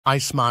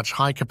iSmart's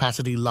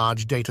high-capacity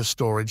large data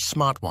storage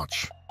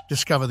smartwatch.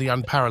 Discover the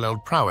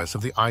unparalleled prowess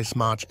of the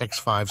iSmart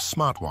X5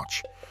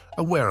 Smartwatch,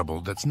 a wearable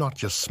that's not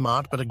just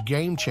smart but a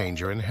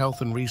game-changer in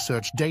health and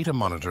research data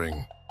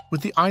monitoring.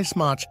 With the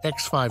iSmart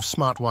X5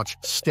 Smartwatch,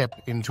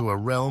 step into a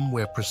realm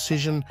where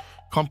precision,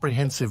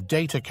 comprehensive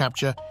data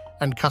capture,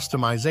 and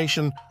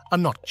customization are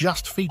not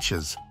just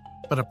features,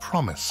 but a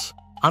promise.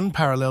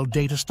 Unparalleled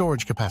data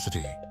storage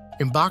capacity.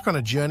 Embark on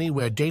a journey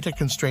where data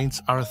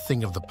constraints are a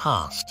thing of the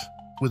past.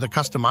 With a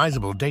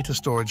customizable data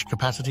storage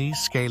capacity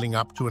scaling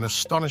up to an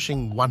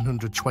astonishing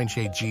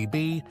 128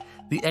 GB,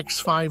 the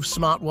X5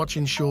 smartwatch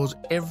ensures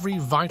every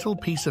vital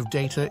piece of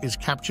data is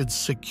captured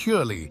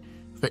securely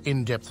for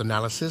in-depth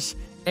analysis,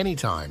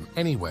 anytime,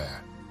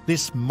 anywhere.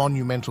 This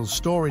monumental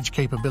storage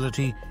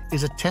capability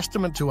is a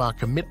testament to our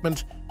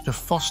commitment to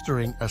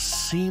fostering a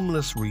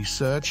seamless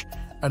research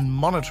and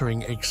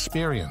monitoring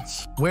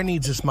experience. Where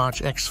needs a smart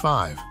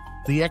X5?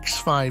 The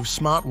X5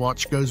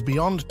 smartwatch goes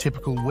beyond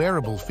typical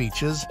wearable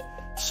features,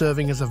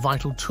 serving as a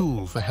vital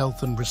tool for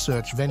health and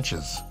research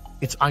ventures.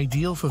 It's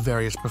ideal for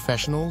various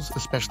professionals,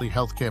 especially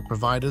healthcare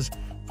providers,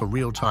 for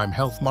real-time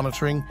health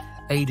monitoring,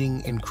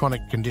 aiding in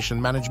chronic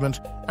condition management,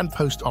 and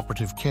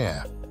post-operative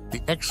care. The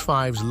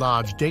X5's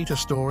large data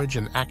storage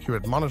and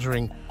accurate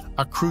monitoring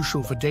are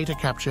crucial for data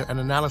capture and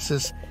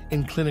analysis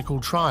in clinical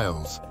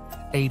trials,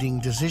 aiding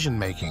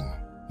decision-making.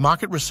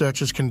 Market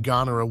researchers can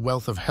garner a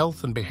wealth of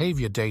health and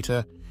behavior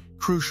data,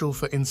 crucial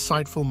for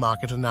insightful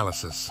market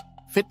analysis.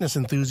 Fitness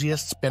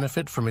enthusiasts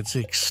benefit from its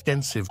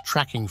extensive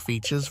tracking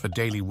features for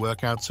daily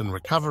workouts and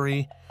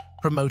recovery,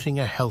 promoting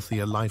a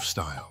healthier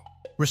lifestyle.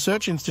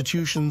 Research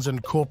institutions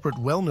and corporate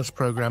wellness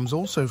programs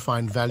also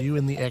find value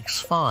in the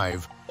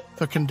X5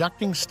 for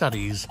conducting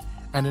studies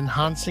and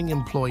enhancing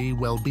employee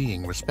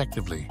well-being,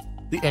 respectively.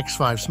 The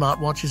X5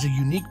 smartwatch is a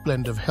unique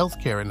blend of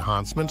healthcare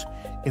enhancement,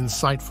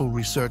 insightful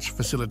research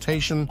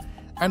facilitation,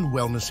 and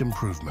wellness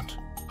improvement.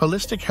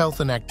 Holistic health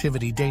and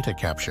activity data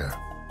capture.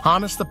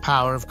 Harness the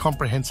power of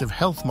comprehensive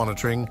health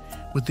monitoring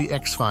with the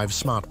X5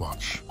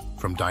 smartwatch.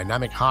 From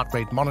dynamic heart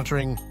rate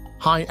monitoring,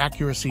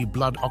 high-accuracy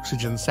blood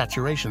oxygen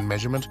saturation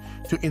measurement,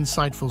 to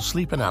insightful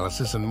sleep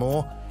analysis and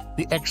more,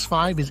 the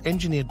X5 is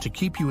engineered to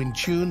keep you in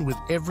tune with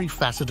every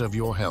facet of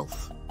your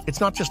health.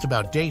 It's not just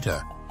about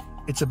data,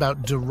 it's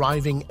about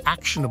deriving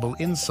actionable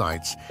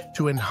insights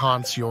to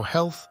enhance your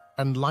health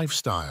and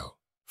lifestyle.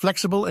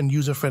 Flexible and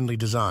user-friendly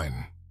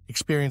design.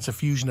 Experience a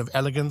fusion of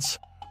elegance,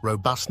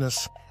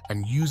 robustness,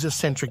 and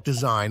user-centric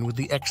design with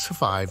the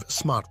X5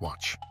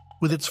 smartwatch.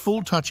 With its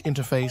full-touch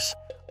interface,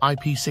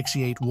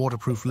 IP68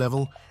 waterproof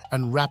level,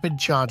 and rapid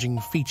charging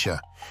feature,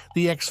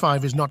 the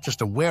X5 is not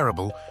just a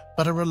wearable,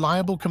 but a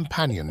reliable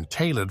companion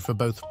tailored for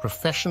both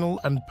professional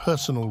and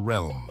personal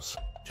realms.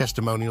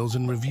 Testimonials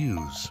and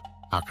reviews.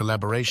 Our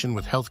collaboration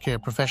with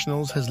healthcare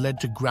professionals has led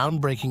to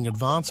groundbreaking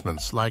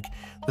advancements like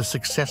the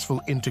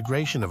successful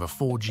integration of a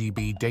 4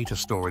 GB data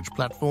storage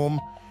platform,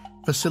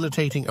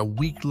 facilitating a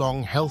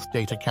week-long health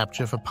data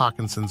capture for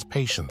Parkinson's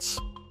patients.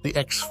 The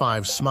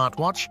X5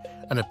 smartwatch,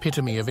 an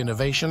epitome of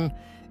innovation,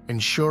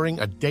 ensuring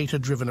a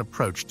data-driven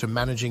approach to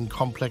managing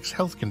complex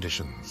health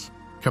conditions.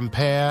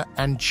 Compare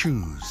and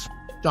choose.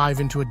 Dive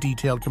into a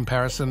detailed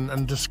comparison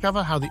and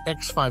discover how the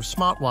X5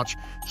 smartwatch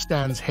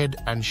stands head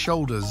and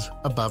shoulders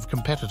above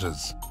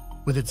competitors.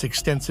 With its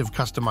extensive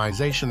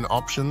customization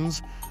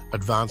options,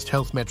 advanced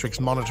health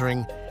metrics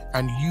monitoring,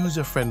 and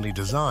user-friendly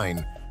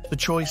design, the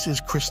choice is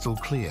crystal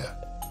clear.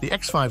 The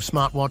X5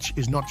 smartwatch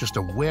is not just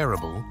a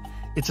wearable,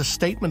 it's a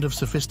statement of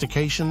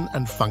sophistication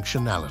and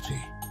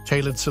functionality.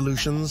 Tailored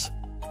solutions,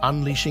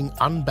 unleashing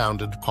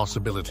unbounded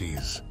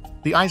possibilities.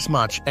 The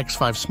iSmart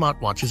X5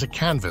 smartwatch is a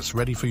canvas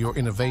ready for your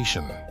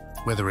innovation.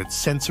 Whether it's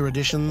sensor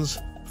additions,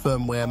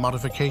 firmware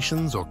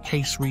modifications, or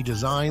case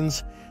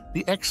redesigns,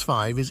 the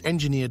X5 is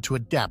engineered to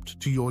adapt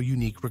to your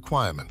unique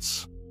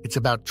requirements. It's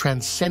about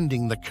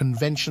transcending the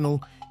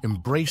conventional,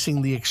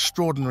 embracing the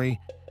extraordinary,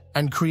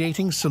 and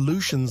creating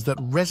solutions that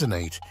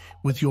resonate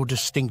with your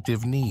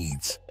distinctive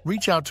needs.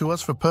 Reach out to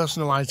us for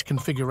personalized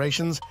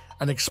configurations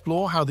and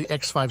explore how the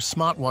X5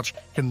 smartwatch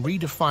can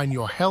redefine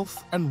your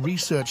health and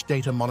research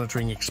data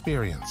monitoring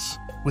experience.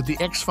 With the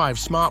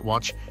X5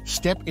 smartwatch,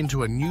 step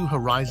into a new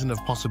horizon of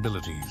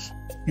possibilities.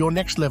 Your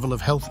next level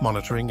of health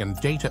monitoring and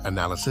data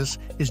analysis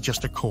is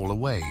just a call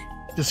away.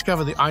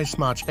 Discover the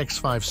iSmart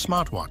X5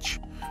 smartwatch,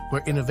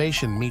 where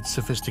innovation meets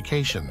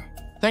sophistication.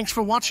 Thanks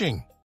for watching.